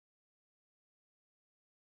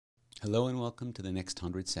Hello and welcome to the next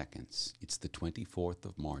 100 seconds. It's the 24th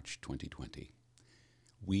of March, 2020.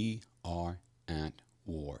 We are at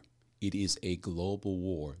war. It is a global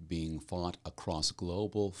war being fought across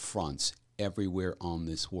global fronts everywhere on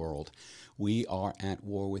this world. We are at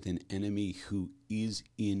war with an enemy who is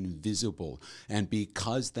invisible. And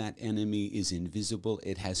because that enemy is invisible,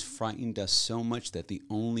 it has frightened us so much that the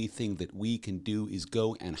only thing that we can do is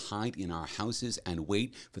go and hide in our houses and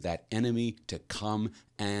wait for that enemy to come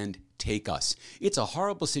and take us. It's a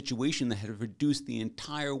horrible situation that has reduced the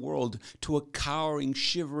entire world to a cowering,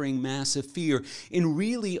 shivering mass of fear in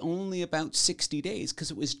really only about 60 days, because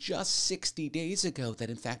it was just 60 days ago that,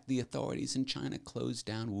 in fact, the authorities in China closed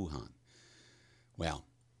down Wuhan. Well,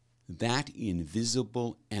 that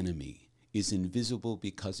invisible enemy is invisible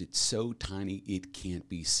because it's so tiny it can't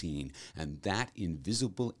be seen. And that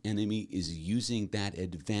invisible enemy is using that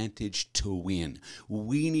advantage to win.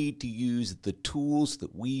 We need to use the tools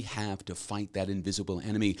that we have to fight that invisible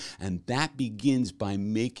enemy. And that begins by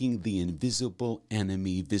making the invisible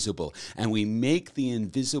enemy visible. And we make the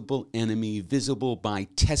invisible enemy visible by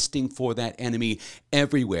testing for that enemy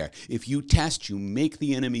everywhere. If you test, you make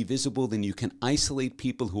the enemy visible, then you can isolate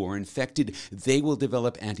people who are infected. They will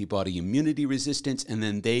develop antibody immunity resistance, and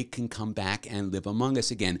then they can come back and live among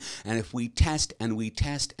us again. And if we test and we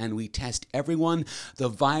test and we test everyone, the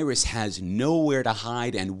virus has nowhere to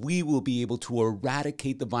hide, and we will be able to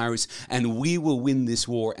eradicate the virus, and we will win this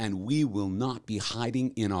war, and we will not be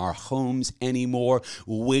hiding in our homes anymore,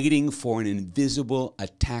 waiting for an invisible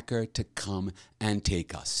attacker to come and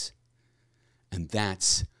take us. And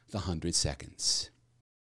that's the 100 seconds.